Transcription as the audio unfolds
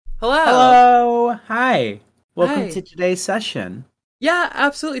Hello. Hello. Hi. Welcome to Hi. today's session. Yeah,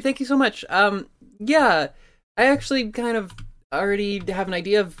 absolutely. Thank you so much. Yeah, I actually kind of already have an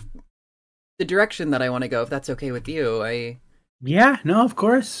idea of the direction that I want to go, if that's okay with you. Yeah, no, of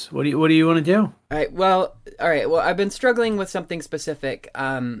course. What do you want to do? All right. Well, I've been struggling with something specific.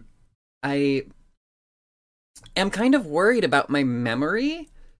 I am kind of worried about my memory.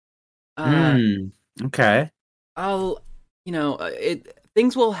 Uh, Hmm. Okay. I'll,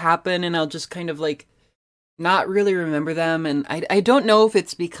 things will happen and I'll just kind of like not really remember them. And I don't know if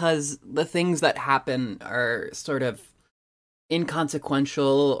it's because the things that happen are sort of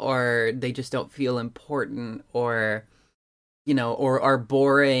inconsequential or they just don't feel important or or are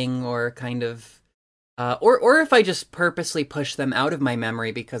boring or kind of or if I just purposely push them out of my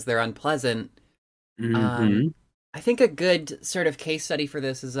memory because they're unpleasant. um Hmm. I think a good sort of case study for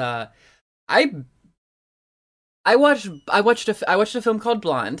this is i I watched a film called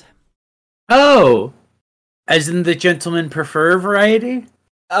Blonde. Oh, as in the gentlemen prefer variety?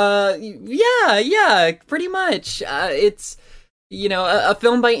 Yeah, pretty much. It's a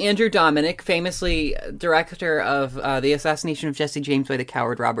film by Andrew Dominic, famously director of The Assassination of Jesse James by the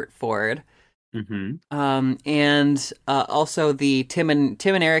Coward Robert Ford. Hmm. And also the Tim and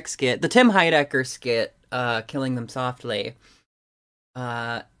Eric skit, the Tim Heidecker skit, Killing Them Softly.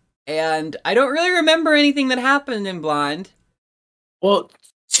 Uh, and I don't really remember anything that happened in Blonde. Well,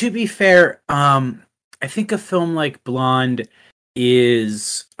 to be fair, I think a film like Blonde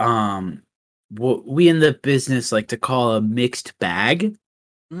is what we in the business like to call a mixed bag.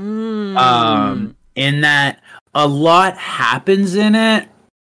 Mmm. In that a lot happens in it,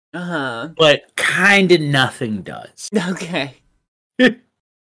 Uh-huh. but kind of nothing does. Okay.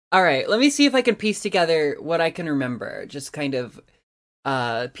 All right, let me see if I can piece together what I can remember. Just kind of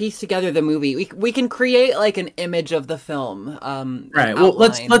piece together the movie. We can create like an image of the film, an Right. Well,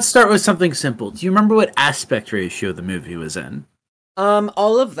 let's outline. start with something simple. Do you remember what aspect ratio the movie was in?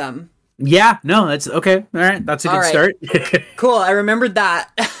 All of them. Yeah. No. That's okay. All right. That's a All good right. start. Cool. I remembered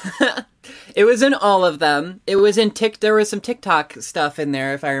that. It was in all of them. It was in Tik. There was some TikTok stuff in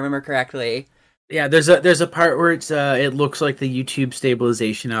there, if I remember correctly. Yeah. There's a part where it looks like the YouTube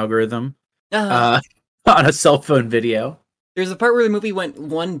stabilization algorithm Uh, uh on a cell phone video. there's a part where the movie went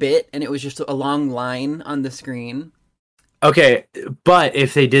 1 bit, and it was just a long line on the screen. Okay, but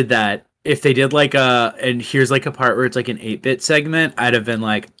if they did like and here's like a part where it's like an 8-bit segment, I'd have been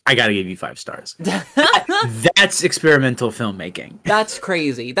like, I gotta give you 5 stars. That's experimental filmmaking. That's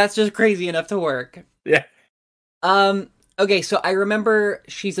crazy. That's just crazy enough to work. Yeah. Um. Okay, so I remember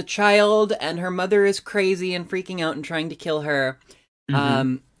she's a child, and her mother is crazy and freaking out and trying to kill her. Hmm.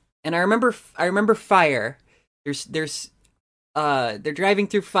 Um. And I remember fire. There's they're driving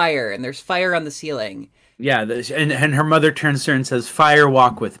through fire, and there's fire on the ceiling. Yeah, and her mother turns to her and says, "Fire,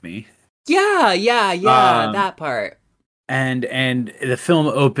 walk with me." Yeah, Um, that part. and the film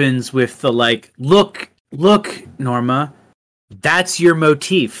opens with the like, look, Norma, that's your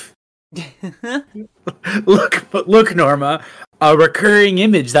motif. Look, Norma, a recurring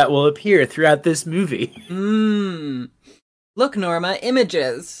image that will appear throughout this movie. Mmm. Look, Norma,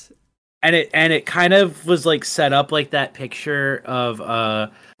 images. And it kind of was like set up like that picture of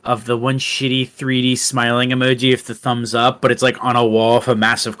the one shitty 3D smiling emoji with the thumbs up, but it's like on a wall with a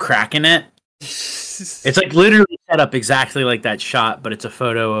massive crack in it. It's like literally set up exactly like that shot, but it's a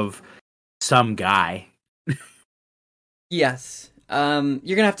photo of some guy. Yes.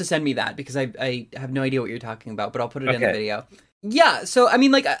 You're gonna have to send me that because I have no idea what you're talking about, but I'll put it in the Okay. video. Yeah. So I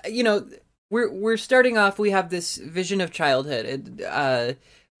mean, like, we're starting off. We have this vision of childhood,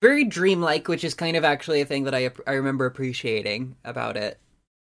 very dreamlike, which is kind of actually a thing that I remember appreciating about it.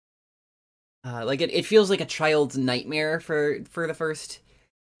 Like it feels like a child's nightmare for the first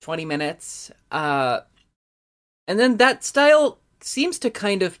 20 minutes. And then that style seems to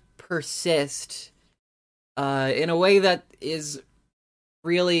kind of persist in a way that is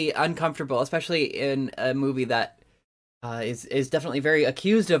really uncomfortable, especially in a movie that is definitely very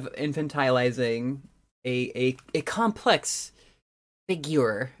accused of infantilizing a complex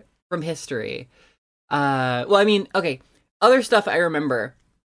figure from history. Well, I mean, okay, other stuff I remember.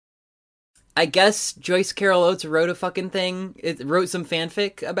 I guess Joyce Carol Oates wrote a fucking thing. It wrote some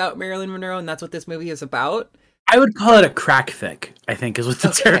fanfic about Marilyn Monroe, and that's what this movie is about. I would call it a crack fic, I think is what the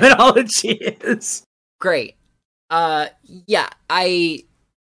Okay, terminology is. great. Yeah, I,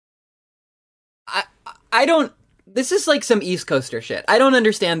 I don't. This is like some East Coaster shit. I don't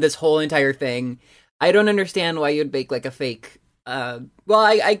understand this whole entire thing. I don't understand why you'd make like a fake. Well,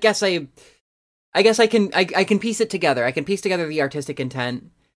 I guess I can piece it together. I can piece together the artistic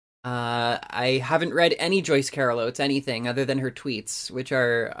intent. I haven't read any Joyce Carol Oates anything other than her tweets, which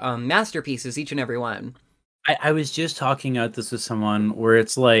are masterpieces, each and every one. I was just talking about this with someone where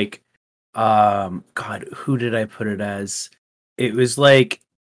it's like, God, who did I put it as? It was like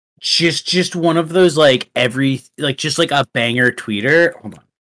just one of those just like a banger tweeter. Hold on.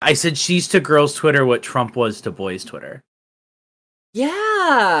 I said she's to girls' Twitter what Trump was to boys' Twitter.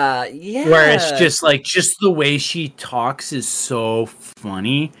 Yeah. Where it's just the way she talks is so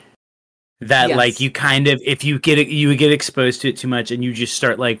funny that like you kind of, if you get exposed to it too much and you just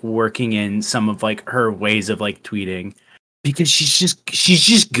start like working in some of like her ways of like tweeting, because she's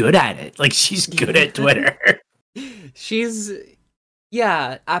just good at it. Like she's good at Twitter.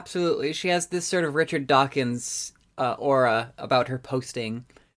 Yeah, absolutely. She has this sort of Richard Dawkins aura about her posting.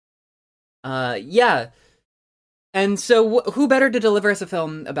 Yeah. And so who better to deliver us a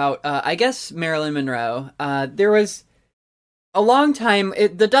film about, I guess, Marilyn Monroe? There was a long time,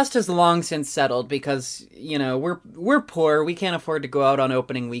 the dust has long since settled because, you know, we're poor. We can't afford to go out on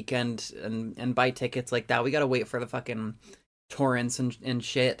opening weekend and buy tickets like that. We gotta wait for the fucking torrents and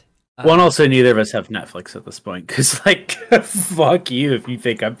shit. Well, and also neither of us have Netflix at this point, because like, fuck you if you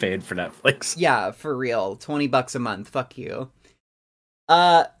think I'm paying for Netflix. Yeah, for real. $20 a month. Fuck you.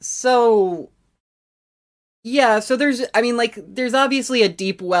 So... Yeah, so there's obviously a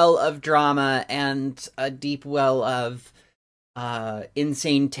deep well of drama and a deep well of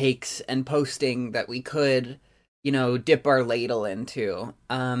insane takes and posting that we could, you know, dip our ladle into.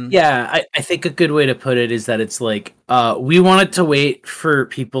 Yeah, I think a good way to put it is that it's like, we wanted to wait for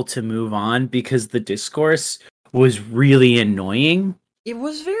people to move on because the discourse was really annoying. It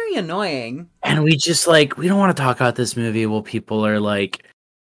was very annoying. And we just like, we don't want to talk about this movie while people are like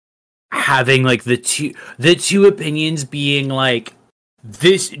having like the two opinions being like,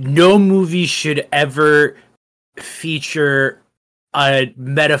 this, no movie should ever feature a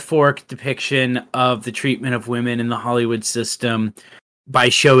metaphoric depiction of the treatment of women in the Hollywood system by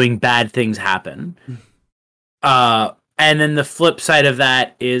showing bad things happen. And then the flip side of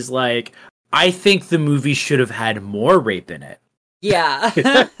that is like, I think the movie should have had more rape in it. Yeah.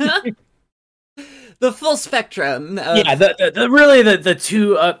 The full spectrum. Yeah,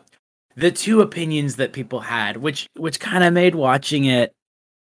 the two opinions that people had, which kind of made watching it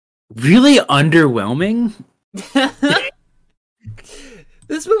really underwhelming.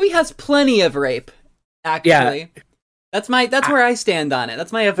 This movie has plenty of rape, actually. Yeah. That's where I stand on it.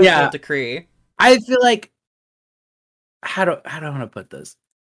 That's my official decree. I feel like, how do I want to put this?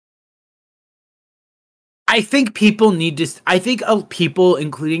 I think people people,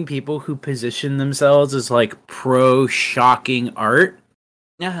 including people who position themselves as like pro shocking art,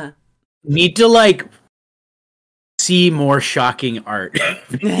 need to like see more shocking art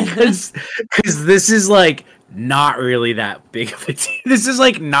because this is like not really that big of a this is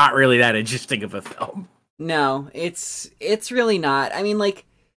like not really that interesting of a film. No, it's really not. I mean, like,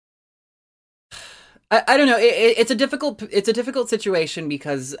 I don't know. It's a difficult situation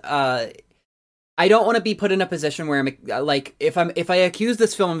because I don't want to be put in a position where I'm like, if I accuse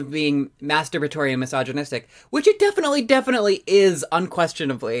this film of being masturbatory and misogynistic, which it definitely is,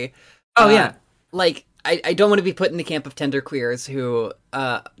 unquestionably. Oh yeah, like I don't want to be put in the camp of tender queers who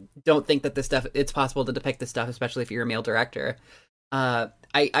don't think that this stuff, it's possible to depict this stuff, especially if you're a male director.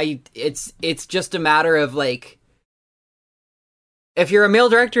 It's just a matter of like, if you're a male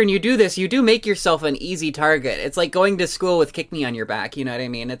director and you do this, you do make yourself an easy target. It's like going to school with Kick Me on your back. You know what I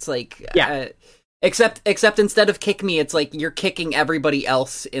mean? It's like, except instead of kick me, it's like you're kicking everybody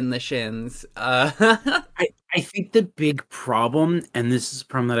else in the shins. I think the big problem, and this is a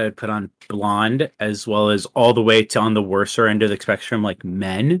problem that I would put on Blonde, as well as all the way to on the worser end of the spectrum, like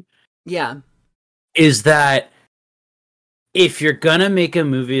Men. Yeah. Is that if you're gonna make a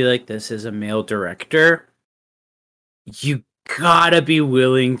movie like this as a male director, you gotta be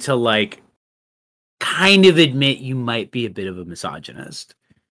willing to like kind of admit you might be a bit of a misogynist.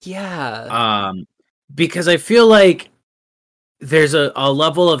 Yeah. Because I feel like there's a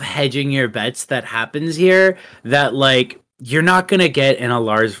level of hedging your bets that happens here that like you're not gonna get in a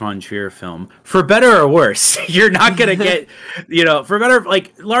Lars von Trier film, for better or worse. You're not gonna get, you know, for better,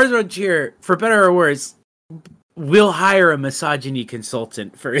 like Lars von Trier, for better or worse, will hire a misogyny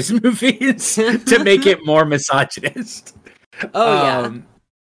consultant for his movies to make it more misogynist. Oh yeah.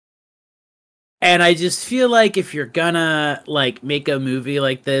 And I just feel like if you're gonna like make a movie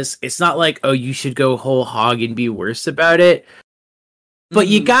like this, it's not like, oh, you should go whole hog and be worse about it. But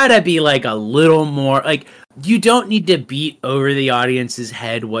you gotta be like a little more like, you don't need to beat over the audience's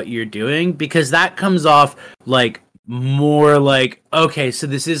head what you're doing, because that comes off like more like, okay, so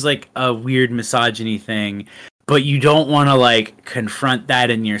this is like a weird misogyny thing, but you don't want to like confront that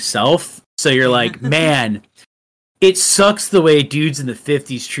in yourself. So you're like, man, it sucks the way dudes in the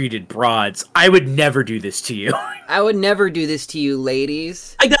 50s treated broads. I would never do this to you. I would never do this to you,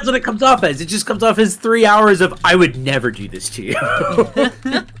 ladies. Like, that's what it comes off as. It just comes off as 3 hours of I would never do this to you. It's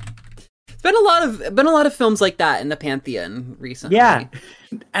been a lot of films like that in the Pantheon recently. Yeah.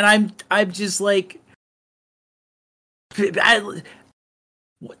 And I'm just like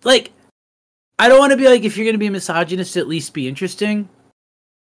I don't want to be like, if you're going to be a misogynist, at least be interesting.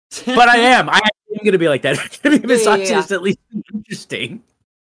 But I am. I am going to be like that. If you're going to be a misogynist, at least be interesting.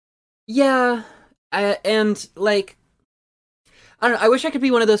 Yeah. And, like, I don't know. I wish I could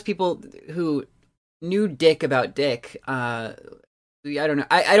be one of those people who knew dick about dick. I don't know.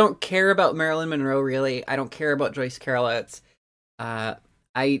 I don't care about Marilyn Monroe, really. I don't care about Joyce Carol Oates.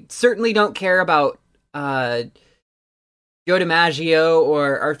 I certainly don't care about Joe DiMaggio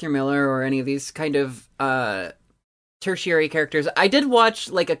or Arthur Miller or any of these kind of tertiary characters. I did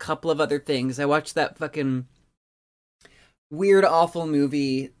watch like a couple of other things. I watched that fucking weird, awful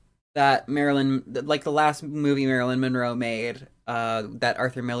movie that like the last movie Marilyn Monroe made, that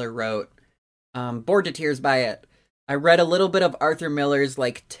Arthur Miller wrote. Bored to tears by it. I read a little bit of Arthur Miller's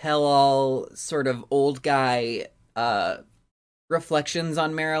like tell-all sort of old guy reflections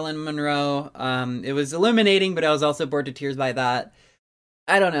on Marilyn Monroe. It was illuminating, but I was also bored to tears by that.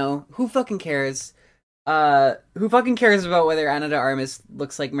 I don't know. Who fucking cares? Who fucking cares about whether Ana de Armas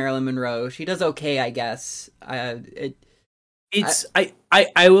looks like Marilyn Monroe? She does okay, I guess. I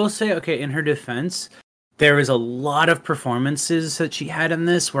will say, okay, in her defense, there was a lot of performances that she had in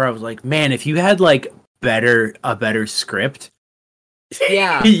this where I was like, man, if you had like a better script,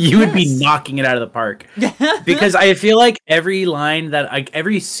 yeah, you would be knocking it out of the park. Because I feel like every line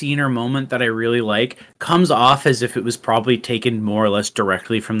every scene or moment that I really like comes off as if it was probably taken more or less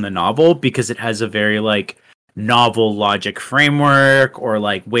directly from the novel, because it has a very like novel logic framework or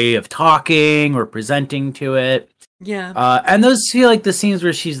like way of talking or presenting to it. Yeah. And those feel like the scenes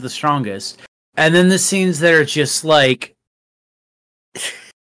where she's the strongest. And then the scenes that are just like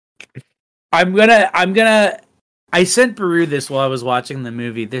I sent Baru this while I was watching the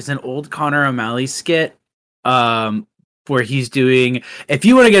movie. There's an old Connor O'Malley skit where he's doing, if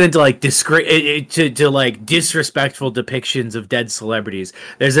you want to get into like to like disrespectful depictions of dead celebrities,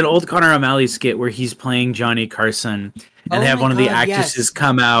 there's an old Connor O'Malley skit where he's playing Johnny Carson, and they have one of the actresses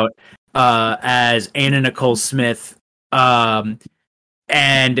come out as Anna Nicole Smith, and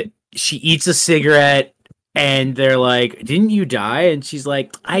she eats a cigarette. And they're like, didn't you die? And she's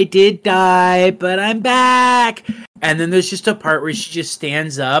like, I did die, but I'm back. And then there's just a part where she just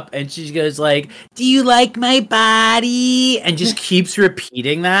stands up and she goes like, do you like my body? And just keeps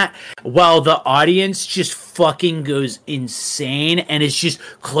repeating that while the audience just fucking goes insane. And it's just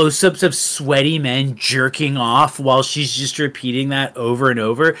close-ups of sweaty men jerking off while she's just repeating that over and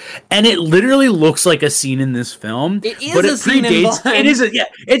over. And it literally looks like a scene in this film. It is a scene in Blonde.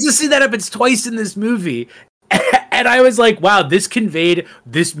 It's a scene that happens twice in this movie. And I was like, wow, this conveyed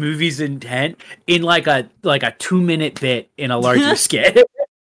this movie's intent in like a 2-minute bit in a larger skit.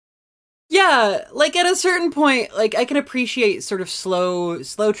 Yeah, like at a certain point, like I can appreciate sort of slow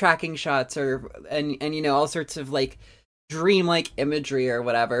tracking shots and you know, all sorts of like dreamlike imagery or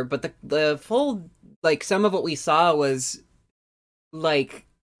whatever, but the full, like, some of what we saw was like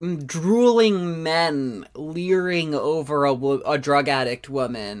drooling men leering over a drug addict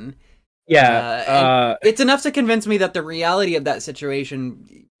woman. Yeah, it's enough to convince me that the reality of that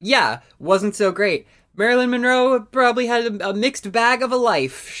situation, wasn't so great. Marilyn Monroe probably had a mixed bag of a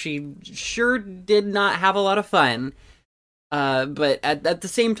life. She sure did not have a lot of fun. But at the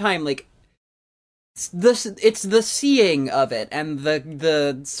same time, like, it's the seeing of it and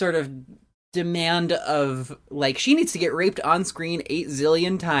the sort of demand of, like, she needs to get raped on screen 8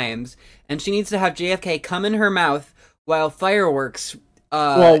 zillion times, and she needs to have JFK come in her mouth while fireworks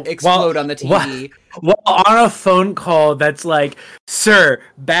explode on the TV. Well, on a phone call that's like, sir,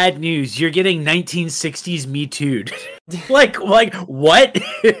 bad news, you're getting 1960s Me Too'd. like what?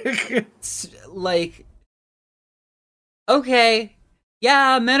 Like, okay,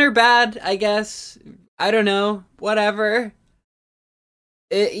 yeah, men are bad, I guess. I don't know, whatever.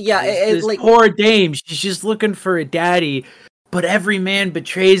 This like, poor dame, she's just looking for a daddy, but every man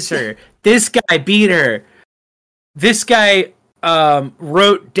betrays her. This guy beat her. This guy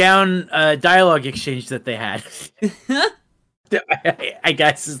wrote down a dialogue exchange that they had. I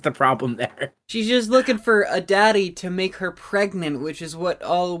guess is the problem there. She's just looking for a daddy to make her pregnant, which is what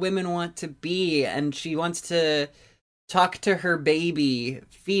all women want to be, and she wants to talk to her baby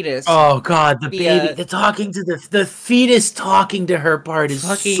fetus Oh god, the via baby, the talking to the fetus talking to her part is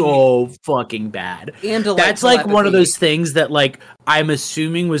fucking so fucking bad. and That's like one of telepathy. those things that like I'm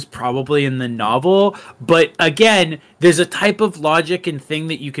assuming was probably in the novel, but again, there's a type of logic and thing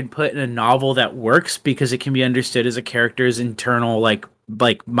that you can put in a novel that works because it can be understood as a character's internal like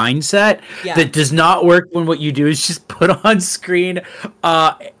mindset Yeah. that does not work when what you do is just put on screen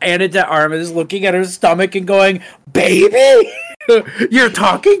Anna de Armas looking at her stomach and going, "Baby, you're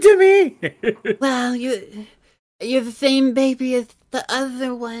talking to me." Well, you're the same baby as the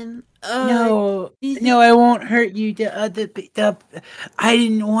other one. No, no, I won't hurt you. I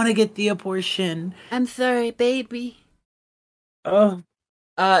didn't want to get the abortion. I'm sorry, baby. Oh,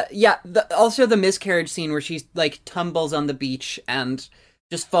 Yeah. Also the miscarriage scene where she like tumbles on the beach and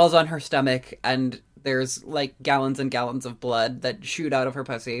just falls on her stomach, and there's like gallons and gallons of blood that shoot out of her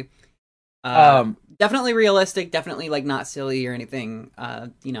pussy. Definitely realistic. Definitely like not silly or anything.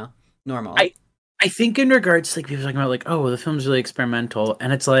 Normal. I think in regards to like people talking about like, oh, well, the film's really experimental,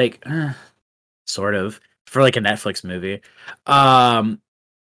 and it's like, sort of for like a Netflix movie.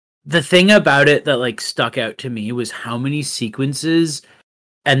 The thing about it that like stuck out to me was how many sequences,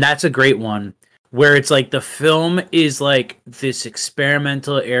 and that's a great one, where it's like the film is like this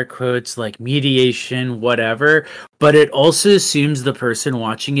experimental air quotes like mediation whatever, but it also assumes the person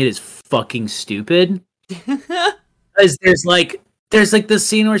watching it is fucking stupid. Because there's like the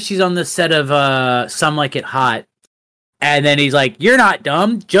scene where she's on the set of Some Like It Hot, and then he's like, "You're not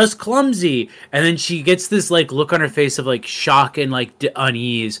dumb, just clumsy." And then she gets this like look on her face of like shock and like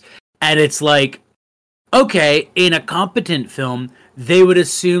unease, and it's like, okay, in a competent film, they would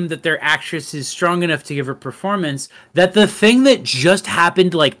assume that their actress is strong enough to give a performance that the thing that just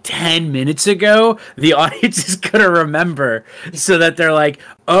happened like 10 minutes ago, the audience is gonna remember, so that they're like,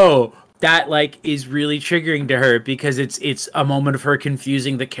 oh, that like is really triggering to her because it's a moment of her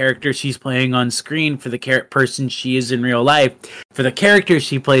confusing the character she's playing on screen for the person she is in real life for the character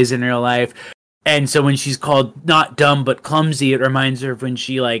she plays in real life. And so when she's called not dumb but clumsy, it reminds her of when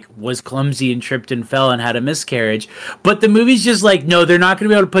she like was clumsy and tripped and fell and had a miscarriage. But the movie's just like, no, they're not going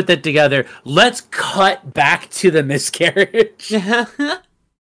to be able to put that together. Let's cut back to the miscarriage.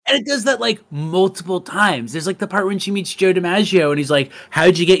 And it does that like multiple times. There's like the part when she meets Joe DiMaggio and he's like,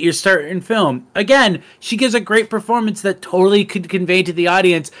 "How'd you get your start in film?" Again, she gives a great performance that totally could convey to the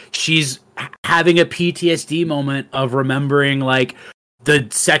audience she's having a PTSD moment of remembering like the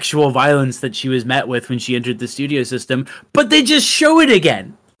sexual violence that she was met with when she entered the studio system, but they just show it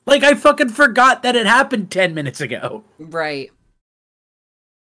again. Like I fucking forgot that it happened 10 minutes ago. Right.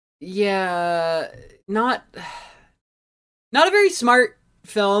 Yeah, not a very smart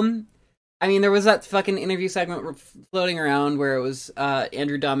film. I mean, there was that fucking interview segment floating around where it was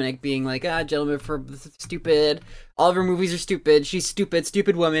Andrew Dominic being like, gentlemen for stupid. All of her movies are stupid. She's stupid,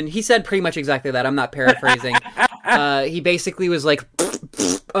 stupid woman. He said pretty much exactly that. I'm not paraphrasing. He basically was like,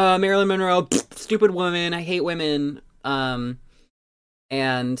 Marilyn Monroe, stupid woman. I hate women. And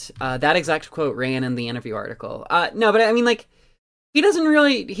that exact quote ran in the interview article. No, but I mean, like, he doesn't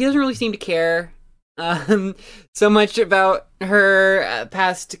really seem to care so much about her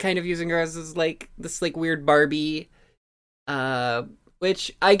past, kind of using her as this weird Barbie,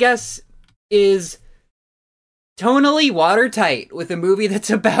 which I guess is tonally watertight with a movie that's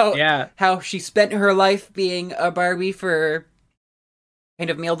about how she spent her life being a Barbie for kind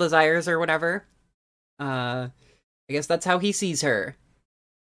of male desires or whatever. I guess that's how he sees her.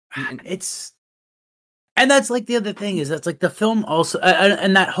 And that's like the other thing is that's like the film also,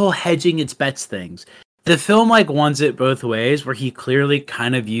 and that whole hedging its bets things. The film like wants it both ways, where he clearly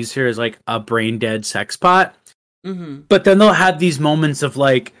kind of views her as like a brain dead sex pot. Mm-hmm. But then they'll have these moments of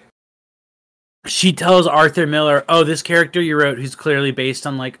like, she tells Arthur Miller, "Oh, this character you wrote, who's clearly based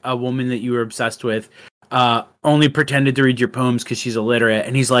on like a woman that you were obsessed with, only pretended to read your poems because she's illiterate."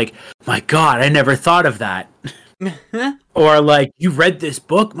 And he's like, "My God, I never thought of that." Or like, "You read this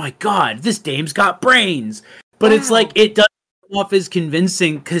book? My God, this dame's got brains." But wow. It's like, it doesn't come off as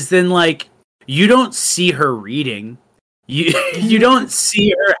convincing because then like, you don't see her reading. You don't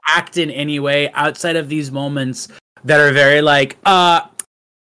see her act in any way outside of these moments that are very like,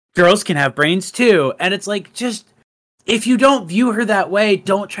 girls can have brains too. And it's like, just, if you don't view her that way,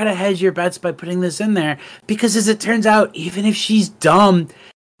 don't try to hedge your bets by putting this in there. Because as it turns out, even if she's dumb,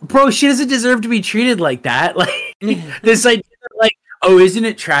 bro, she doesn't deserve to be treated like that. Like, this idea that, like, oh, isn't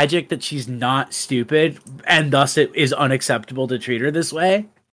it tragic that she's not stupid and thus it is unacceptable to treat her this way?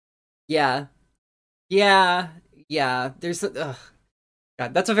 Yeah. There's God,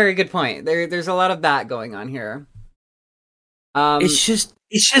 that's a very good point. There's a lot of that going on here. It's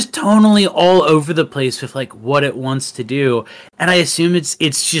just tonally all over the place with like what it wants to do, and I assume it's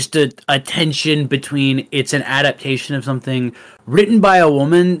just a tension between it's an adaptation of something written by a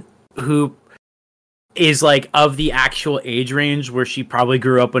woman who is like of the actual age range where she probably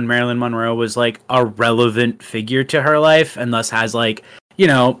grew up when Marilyn Monroe was like a relevant figure to her life, and thus has like, you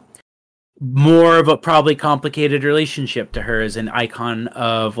know, more of a probably complicated relationship to her as an icon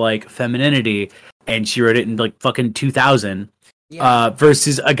of like femininity, and she wrote it in like fucking 2000. Yeah.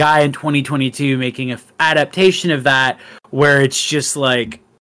 Versus a guy in 2022 making an adaptation of that where it's just like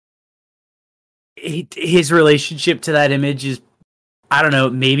his relationship to that image is, I don't know,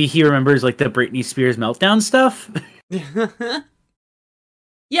 maybe he remembers like the Britney Spears meltdown stuff.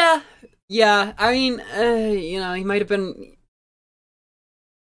 Yeah, yeah. I mean, he might have been.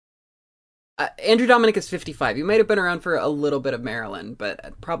 Andrew Dominic is 55. He might have been around for a little bit of Marilyn,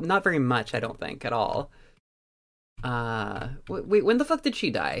 but probably not very much. I don't think at all. Wait, when the fuck did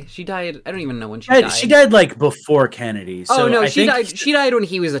she die? She died. I don't even know when she died. She died like before Kennedy. So no, she died. She died when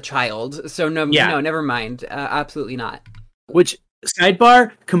he was a child. So no, never mind. Absolutely not. Which,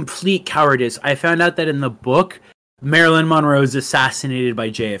 sidebar, complete cowardice. I found out that in the book, Marilyn Monroe is assassinated by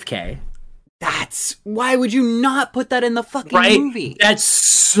JFK. Why would you not put that in the fucking movie? That's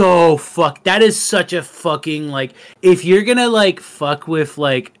so that is such a fucking, like, if you're gonna like fuck with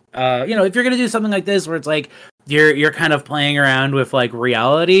like if you're gonna do something like this where it's like you're kind of playing around with like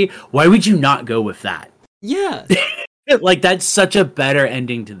reality, why would you not go with that? Yeah. Like, that's such a better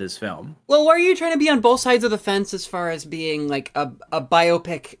ending to this film. Well, why are you trying to be on both sides of the fence as far as being like a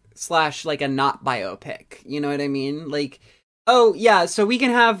biopic / like a not biopic? You know what I mean? Like, oh yeah, so we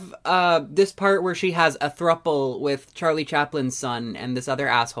can have this part where she has a throuple with Charlie Chaplin's son and this other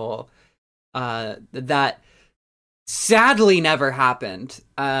asshole that sadly never happened.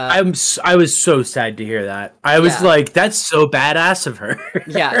 I was so sad to hear that. I was like, that's so badass of her.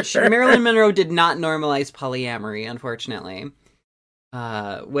 Yeah, Marilyn Monroe did not normalize polyamory, unfortunately.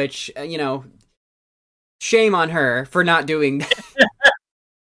 Which, shame on her for not doing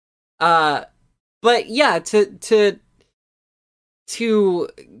that. But yeah, to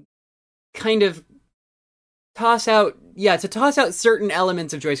kind of toss out certain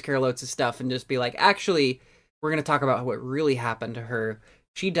elements of Joyce Carol Oates' stuff and just be like, actually, we're going to talk about what really happened to her.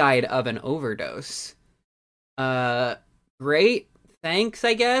 She died of an overdose. Great. Thanks,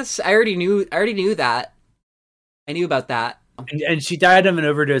 I guess. I already knew that. I knew about that. And she died of an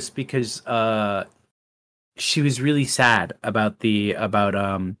overdose because she was really sad about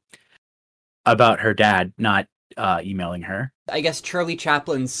her dad not emailing her. I guess Charlie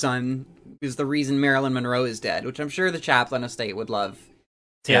Chaplin's son is the reason Marilyn Monroe is dead, which I'm sure the Chaplin estate would love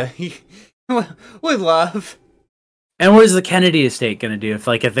to. Yeah. Would love. And what is the Kennedy estate going to do if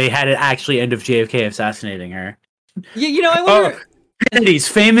they had it actually end of JFK assassinating her? Yeah, I wonder. Kennedys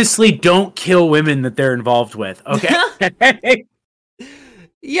famously don't kill women that they're involved with. Okay.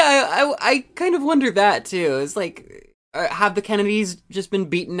 Yeah, I kind of wonder that too. It's like, have the Kennedys just been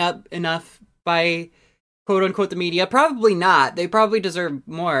beaten up enough by quote unquote the media? Probably not. They probably deserve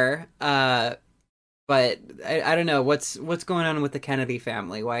more. But I don't know what's going on with the Kennedy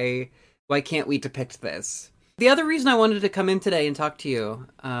family. Why can't we depict this? The other reason I wanted to come in today and talk to you,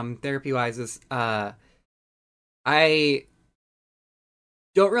 therapy-wise, is I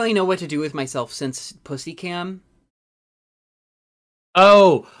don't really know what to do with myself since Pussy Cam.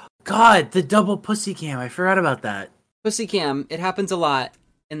 Oh, God, the double Pussy Cam. I forgot about that. Pussy Cam. It happens a lot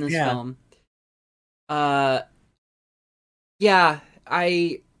in this film. Yeah,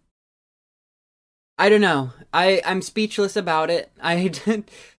 I don't know. I'm speechless about it.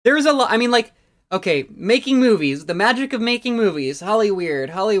 There was a lot. I mean, like, okay, making movies, the magic of making movies,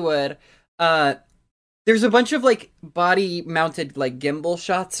 Hollywood. There's a bunch of like body mounted like gimbal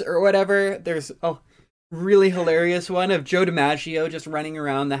shots or whatever. There's a really hilarious one of Joe DiMaggio just running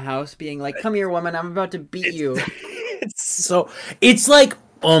around the house being like, "Come here, woman, I'm about to beat you." It's like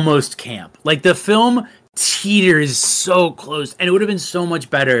almost camp. Like, the film teeters so close, and it would have been so much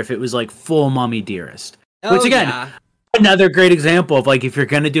better if it was like full Mommy Dearest. Which again, another great example of like, if you're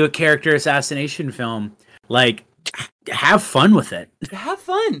gonna do a character assassination film, like, have fun with it. Have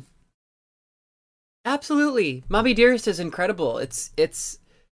fun. Absolutely. Mommy Dearest is incredible. It's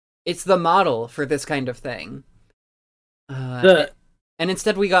the model for this kind of thing. And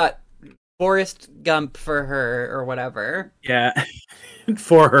instead we got Forrest Gump for her or whatever. Yeah.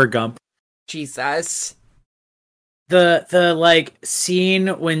 For her Gump. Jesus. The like scene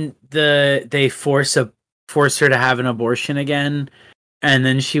when they force her to have an abortion again, And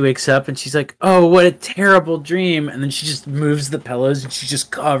then she wakes up and she's like, "Oh, what a terrible dream!" And then she just moves the pillows and she's just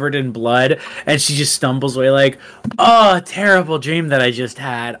covered in blood. And she just stumbles away like, "Oh, terrible dream that I just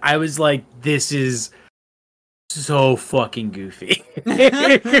had." I was like, "This is so fucking goofy."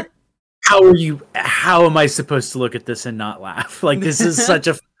 How am I supposed to look at this and not laugh? Like, this is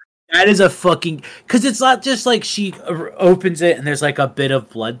that is a fucking, because it's not just like she opens it and there's like a bit of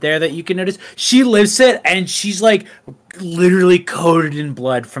blood there that you can notice. She lifts it and she's like literally coated in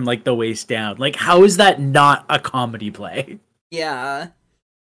blood from like the waist down. Like, how is that not a comedy play? Yeah.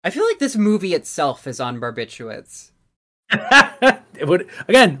 I feel like this movie itself is on barbiturates. It would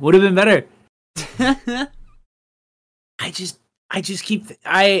have been better. I just keep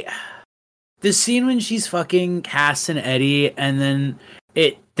the scene when she's fucking Cass and Eddie, and then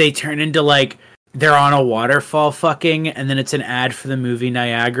they turn into like they're on a waterfall fucking, and then it's an ad for the movie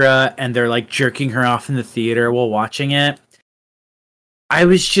Niagara, and they're like jerking her off in the theater while watching it. I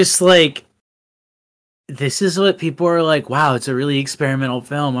was just like, this is what people are like, wow, it's a really experimental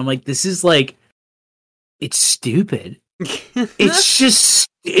film. I'm like, this is like, it's stupid. It's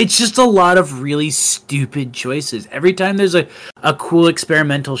just a lot of really stupid choices. Every time there's a cool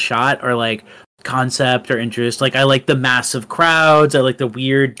experimental shot or like concept or interest, like I like the massive crowds, I like the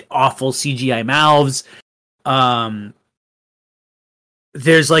weird awful CGI mouths.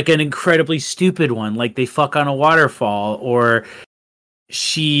 There's like an incredibly stupid one, like they fuck on a waterfall, or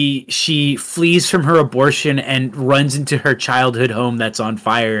she flees from her abortion and runs into her childhood home that's on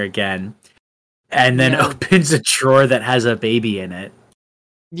fire again, and then opens a drawer that has a baby in it.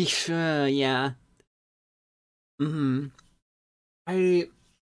 Yeah. Mm-hmm. I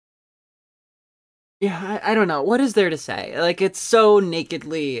don't know. What is there to say? Like, it's so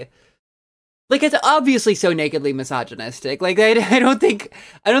nakedly... Like, it's obviously so nakedly misogynistic. Like, I don't think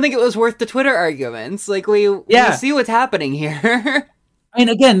it was worth the Twitter arguments. Like, we see what's happening here. I mean,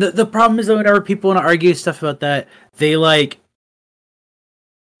 again, the problem is that whenever people want to argue stuff about that, they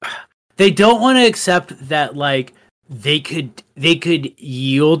don't want to accept that, like, they could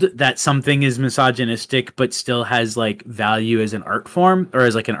yield that something is misogynistic but still has like value as an art form or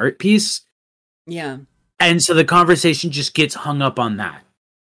as like an art piece. Yeah. And so the conversation just gets hung up on that.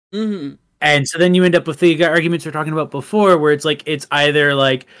 Mm-hmm. And so then you end up with the arguments we're talking about before, where it's like, it's either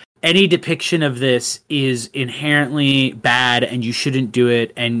like any depiction of this is inherently bad and you shouldn't do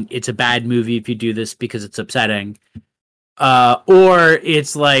it, and it's a bad movie if you do this because it's upsetting. Or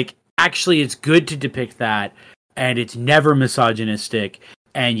it's like, actually it's good to depict that, and it's never misogynistic,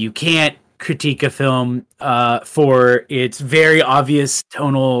 and you can't critique a film for its very obvious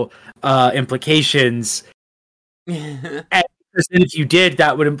tonal implications. And if you did,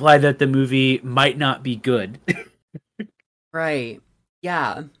 that would imply that the movie might not be good. Right.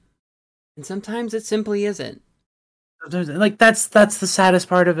 Yeah. And sometimes it simply isn't. Sometimes, like, that's the saddest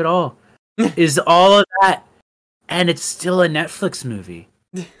part of it all. Is all of that, and it's still a Netflix movie.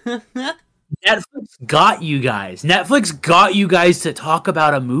 Netflix got you guys. Netflix got you guys to talk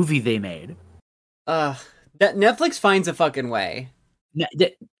about a movie they made. That Netflix finds a fucking way.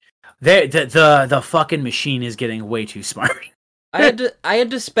 The fucking machine is getting way too smart. I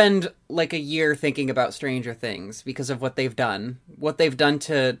had to spend like a year thinking about Stranger Things because of what they've done. What they've done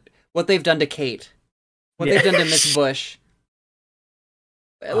to Kate. What they've done to Miss Bush.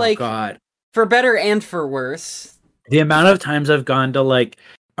 Like, oh God. For better and for worse. The amount of times I've gone to like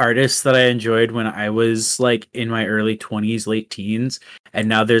artists that I enjoyed when I was like in my early 20s, late teens, and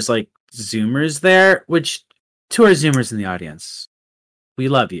now there's like Zoomers there, which, to our Zoomers in the audience, we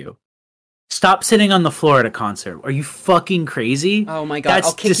love you. Stop sitting on the floor at a concert. Are you fucking crazy? Oh my God.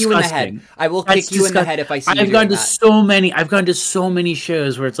 I'll kick you in the head. I will kick you in the head if I see you I've gone to so many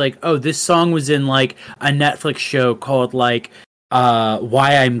shows where it's like, oh, this song was in like a Netflix show called like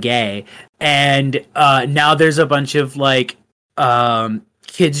Why I'm Gay. And now there's a bunch of like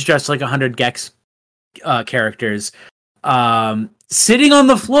kids dressed like 100 Gex characters sitting on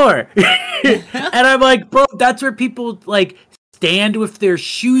the floor. And I'm like, bro, that's where people like stand with their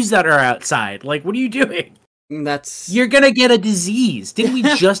shoes that are outside. Like, what are you doing? You're gonna get a disease. Didn't we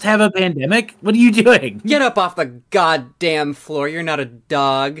just have a pandemic? What are you doing? Get up off the goddamn floor. You're not a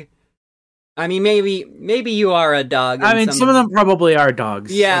dog. I mean, maybe you are a dog. I mean, some of them probably are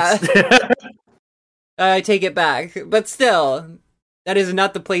dogs. Yeah. I take it back. But still, that is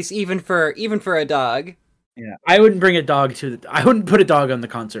not the place even for a dog. Yeah. I wouldn't put a dog on the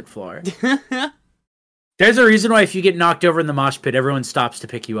concert floor. There's a reason why if you get knocked over in the mosh pit, everyone stops to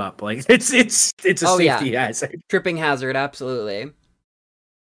pick you up. Like, it's a safety hazard. Tripping hazard, absolutely.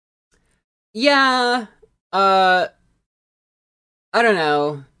 Yeah. I don't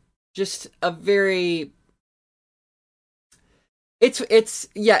know. Just a very... it's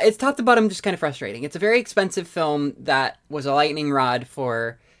top to bottom just kind of frustrating. It's a very expensive film that was a lightning rod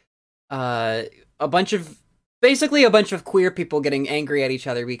for uh a bunch of basically a bunch of queer people getting angry at each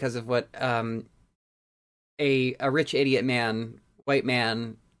other because of what a rich idiot white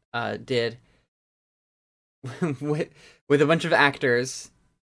man did with a bunch of actors.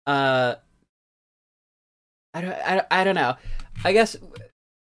 I don't know. I guess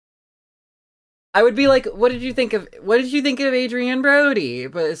I would be like, what did you think of Adrian Brody?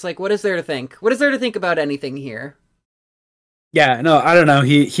 But it's like, what is there to think? What is there to think about anything here? Yeah, no, I don't know.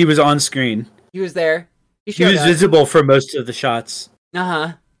 He was on screen. He was there. He was visible for most of the shots.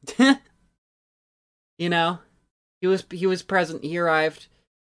 Uh-huh. You know, he was present. He arrived.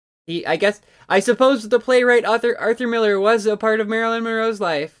 I suppose the playwright Arthur Miller was a part of Marilyn Monroe's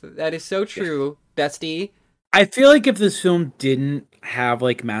life. That is so true, bestie. I feel like if this film didn't have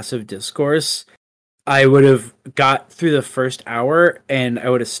like massive discourse, I would have got through the first hour and I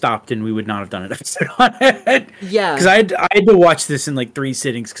would have stopped and we would not have done an episode on it. Yeah. Because I had to watch this in like 3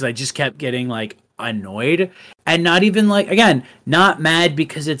 sittings because I just kept getting like annoyed and not even like, again, not mad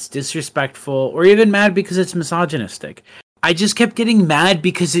because it's disrespectful or even mad because it's misogynistic. I just kept getting mad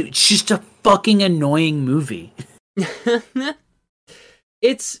because it's just a fucking annoying movie.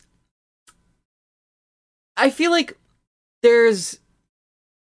 I feel like there's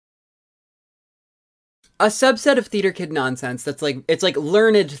a subset of theater kid nonsense that's like, it's like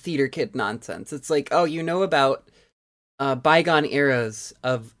learned theater kid nonsense. It's like, oh, you know about bygone eras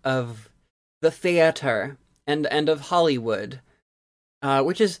of the theater and of Hollywood,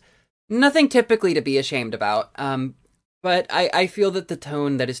 which is nothing typically to be ashamed about. But I feel that the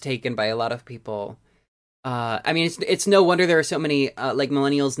tone that is taken by a lot of people, I mean, it's no wonder there are so many like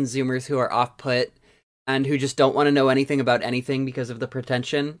millennials and Zoomers who are off-put and who just don't want to know anything about anything because of the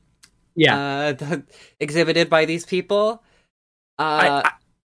pretension exhibited by these people. And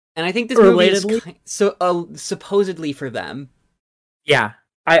I think this movie is supposedly for them. Yeah.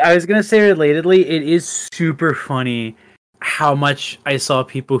 I was going to say relatedly, it is super funny how much I saw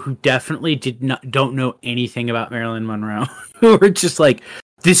people who definitely don't know anything about Marilyn Monroe who were just like,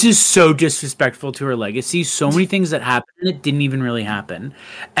 this is so disrespectful to her legacy. So many things that happened that didn't even really happen.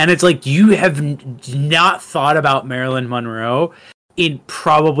 And it's like, you have not thought about Marilyn Monroe in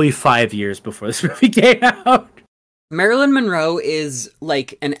probably 5 years before this movie came out. Marilyn Monroe is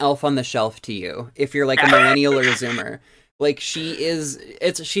like an elf on the shelf to you, if you're like a millennial or a Zoomer. Like,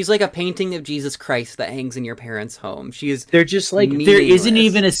 she's like a painting of Jesus Christ that hangs in your parents' home. They're just like, there isn't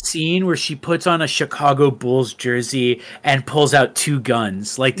even a scene where she puts on a Chicago Bulls jersey and pulls out 2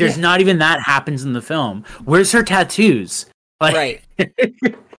 guns. Like, there's not even that happens in the film. Where's her tattoos? Like, right.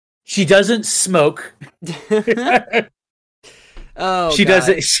 She doesn't smoke. Oh, she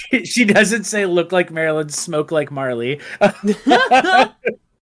doesn't. She doesn't say "look like Marilyn, smoke like Marley."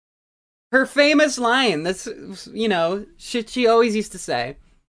 Her famous line. That's, you know, shit she always used to say.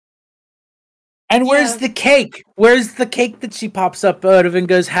 And where's the cake? Where's the cake that she pops up out of and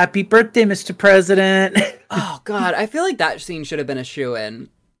goes, "Happy birthday, Mr. President"? Oh God, I feel like that scene should have been a shoo-in.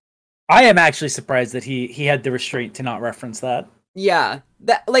 I am actually surprised that he had the restraint to not reference that. Yeah,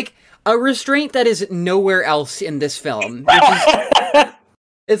 that, like, a restraint that is nowhere else in this film.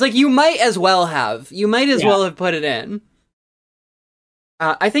 It's like, you might as well have put it in.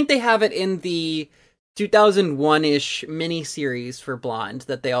 I think they have it in the 2001-ish mini-series for Blonde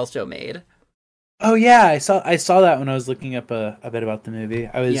that they also made. Oh yeah, I saw that when I was looking up a bit about the movie.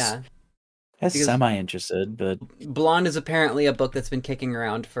 I was semi-interested, but Blonde is apparently a book that's been kicking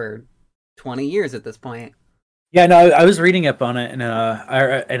around for 20 years at this point. Yeah, no, I was reading up on it, and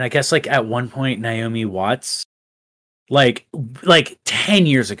I guess like at one point Naomi Watts, like 10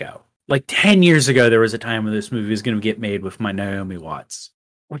 years ago. Like 10 years ago, there was a time when this movie was going to get made with my Naomi Watts,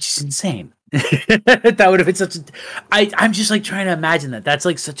 which is insane. That would have been such a... I'm just like trying to imagine that. That's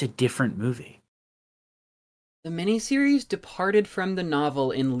like such a different movie. The miniseries departed from the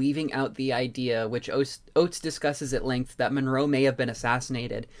novel in leaving out the idea, which Oates discusses at length, that Monroe may have been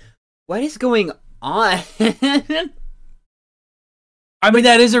assassinated. What is going on? I mean,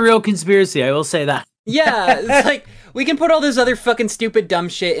 that is a real conspiracy. I will say that. Yeah, it's like, we can put all this other fucking stupid dumb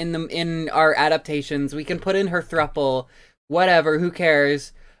shit in our adaptations. We can put in her throuple, whatever, who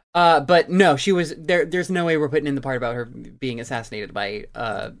cares? But no, she was there. There's no way we're putting in the part about her being assassinated by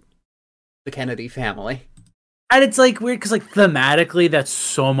the Kennedy family. And it's like weird because like thematically, that's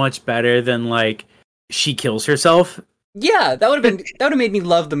so much better than like she kills herself. Yeah, that would have made me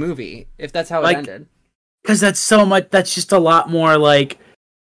love the movie if that's how it ended. Because that's just a lot more like,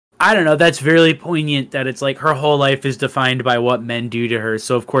 I don't know, that's very poignant that it's like her whole life is defined by what men do to her,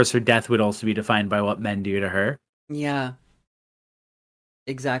 so of course her death would also be defined by what men do to her. Yeah.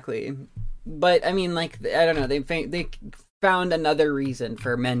 exactly. But I mean, like, I don't know. They found another reason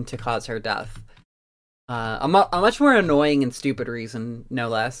for men to cause her death. A much more annoying and stupid reason, no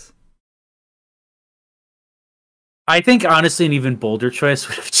less. I think honestly, an even bolder choice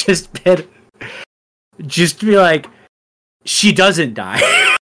would have just been just to be like, she doesn't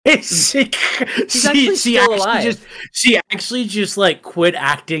die. She's actually still alive. She actually just like quit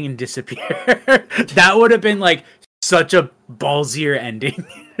acting and disappear. That would have been like such a ballsier ending.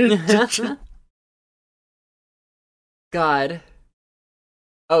 God.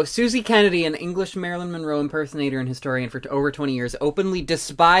 Oh, Susie Kennedy, an English Marilyn Monroe impersonator and historian for over 20 years, openly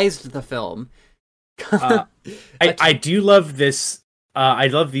despised the film. I do love this. I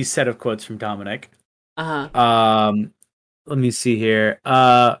love these set of quotes from Dominic. Let me see here.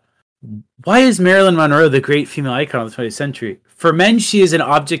 Why is Marilyn Monroe the great female icon of the 20th century? For men, she is an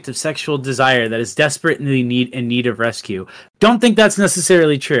object of sexual desire that is desperately in need of rescue. Don't think that's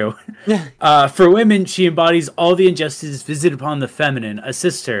necessarily true. For women, she embodies all the injustices visited upon the feminine, a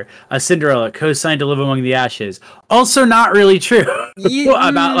sister, a Cinderella, co-signed to live among the ashes. Also not really true.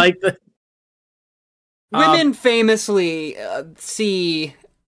 About like the... Women famously see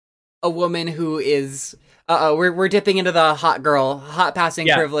a woman who is... we're dipping into the hot passing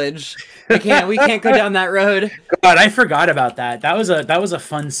privilege. We can't go down that road. God, I forgot about that. That was a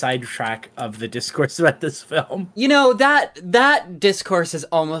fun sidetrack of the discourse about this film. You know, that discourse is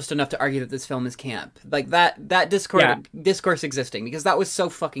almost enough to argue that this film is camp. Like that discourse existing, because that was so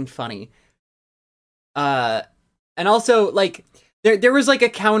fucking funny. And also, like, there was like a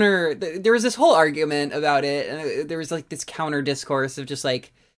counter. There was this whole argument about it, and there was like this counter discourse of just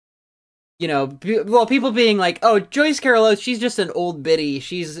like, you know, people being like, "Oh, Joyce Carol Oates, she's just an old biddy.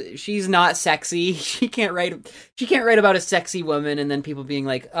 She's not sexy. She can't write about a sexy woman." And then people being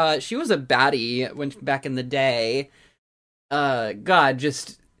like, "She was a baddie back in the day." God,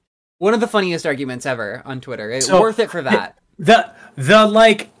 just one of the funniest arguments ever on Twitter. It's worth it for that. The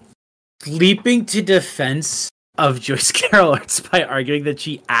like leaping to defense of Joyce Carol Oates by arguing that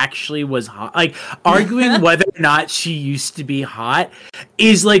she actually was hot, like arguing whether or not she used to be hot,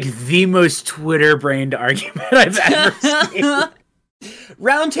 is like the most Twitter-brained argument I've ever seen.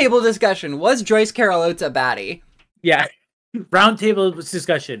 Roundtable discussion: was Joyce Carol Oates a baddie? Yeah, roundtable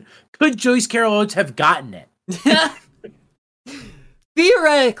discussion: could Joyce Carol Oates have gotten it?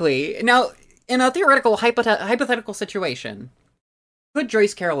 Theoretically, now in a theoretical hypothetical situation, could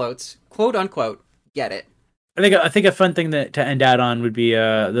Joyce Carol Oates, quote unquote, get it? I think a fun thing to end out on would be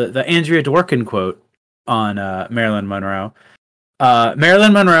the Andrea Dworkin quote on Marilyn Monroe.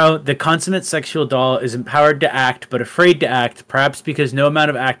 Marilyn Monroe, the consummate sexual doll, is empowered to act but afraid to act, perhaps because no amount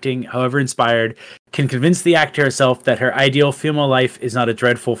of acting, however inspired, can convince the actor herself that her ideal female life is not a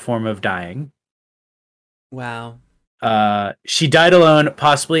dreadful form of dying. Wow. She died alone,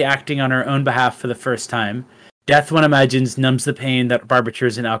 possibly acting on her own behalf for the first time. Death, one imagines, numbs the pain that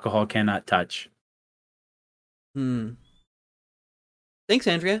barbitures and alcohol cannot touch. Thanks,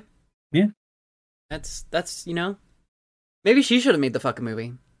 Andrea. Yeah. That's you know, maybe she should have made the fucking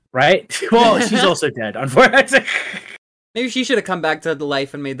movie. Right? Well, she's also dead, unfortunately. Maybe she should have come back to the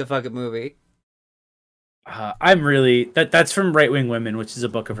life and made the fucking movie. I'm really that's from Right Wing Women, which is a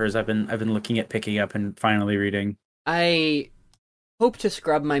book of hers I've been looking at picking up and finally reading. I hope to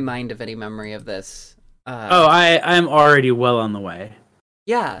scrub my mind of any memory of this. I'm already well on the way.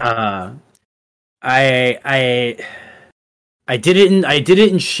 Yeah. I did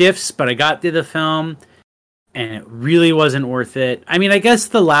it in shifts, but I got through the film, and it really wasn't worth it. I mean, I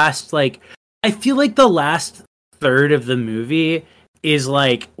guess I feel like the last third of the movie is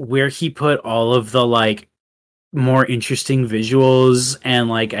like where he put all of the like more interesting visuals and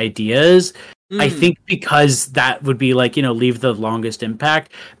like ideas. I think because that would be like, you know, leave the longest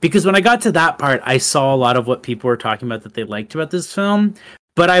impact. Because when I got to that part, I saw a lot of what people were talking about that they liked about this film.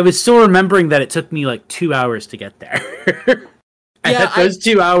 But I was still remembering that it took me like 2 hours to get there. And that those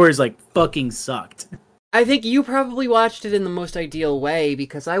 2 hours like fucking sucked. I think you probably watched it in the most ideal way,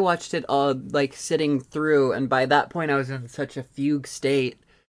 because I watched it like sitting through, and by that point I was in such a fugue state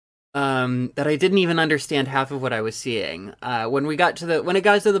that I didn't even understand half of what I was seeing. When it got to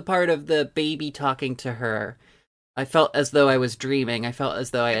the part of the baby talking to her, I felt as though I was dreaming. I felt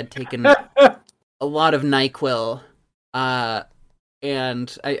as though I had taken a lot of NyQuil.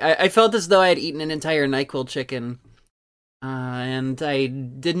 And I felt as though I had eaten an entire NyQuil chicken, and I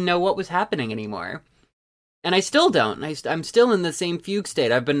didn't know what was happening anymore. And I still don't. I'm still in the same fugue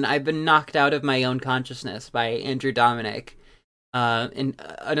state. I've been knocked out of my own consciousness by Andrew Dominic, in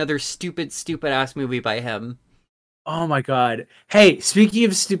another stupid ass movie by him. Oh my god! Hey, speaking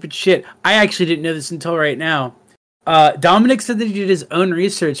of stupid shit, I actually didn't know this until right now. Dominic said that he did his own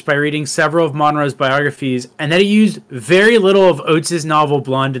research by reading several of Monroe's biographies, and that he used very little of Oates' novel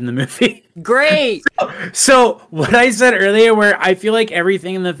Blonde in the movie. Great! So what I said earlier, where I feel like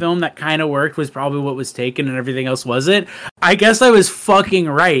everything in the film that kind of worked was probably what was taken and everything else wasn't, I guess I was fucking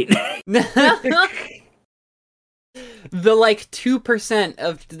right. The, like, 2%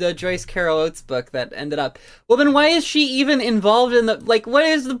 of the Joyce Carol Oates book that ended up... Well, then why is she even involved in the... Like, what are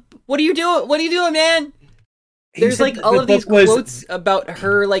you doing? What are you doing, man? There's, like, all of these quotes about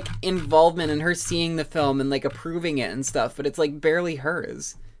her, like, involvement and her seeing the film and, like, approving it and stuff, but it's, like, barely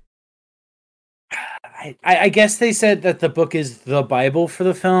hers. I guess they said that the book is the Bible for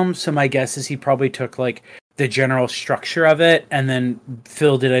the film, so my guess is he probably took, like, the general structure of it and then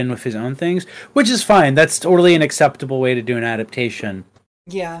filled it in with his own things, which is fine. That's totally an acceptable way to do an adaptation.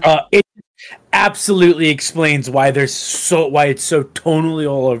 Yeah. It absolutely explains why it's so tonally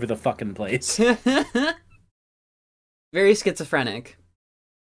all over the fucking place. Very schizophrenic.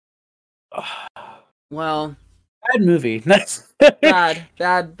 Well, bad movie. That's bad.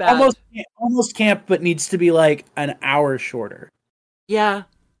 Almost camp, but needs to be like an hour shorter. Yeah,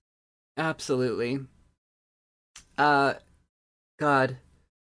 absolutely. God.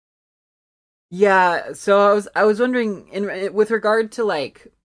 Yeah, so I was wondering, with regard to, like,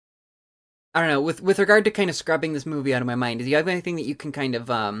 I don't know, with regard to kind of scrubbing this movie out of my mind, do you have anything that you can kind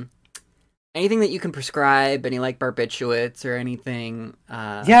of, anything that you can prescribe, any, like, barbiturates or anything?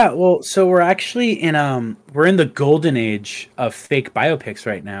 Yeah, well, so we're actually we're in the golden age of fake biopics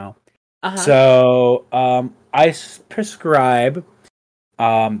right now. Uh-huh. So, I prescribe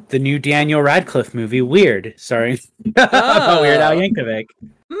the new Daniel Radcliffe movie, Weird, starring Weird Al Yankovic.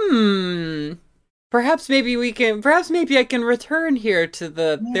 Perhaps maybe I can return here to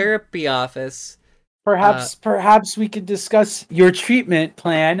the therapy office. Perhaps we could discuss your treatment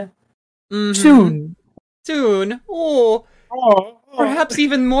plan soon. Oh. Perhaps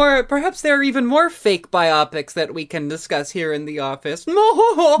there are even more fake biopics that we can discuss here in the office.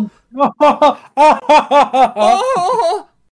 Oh.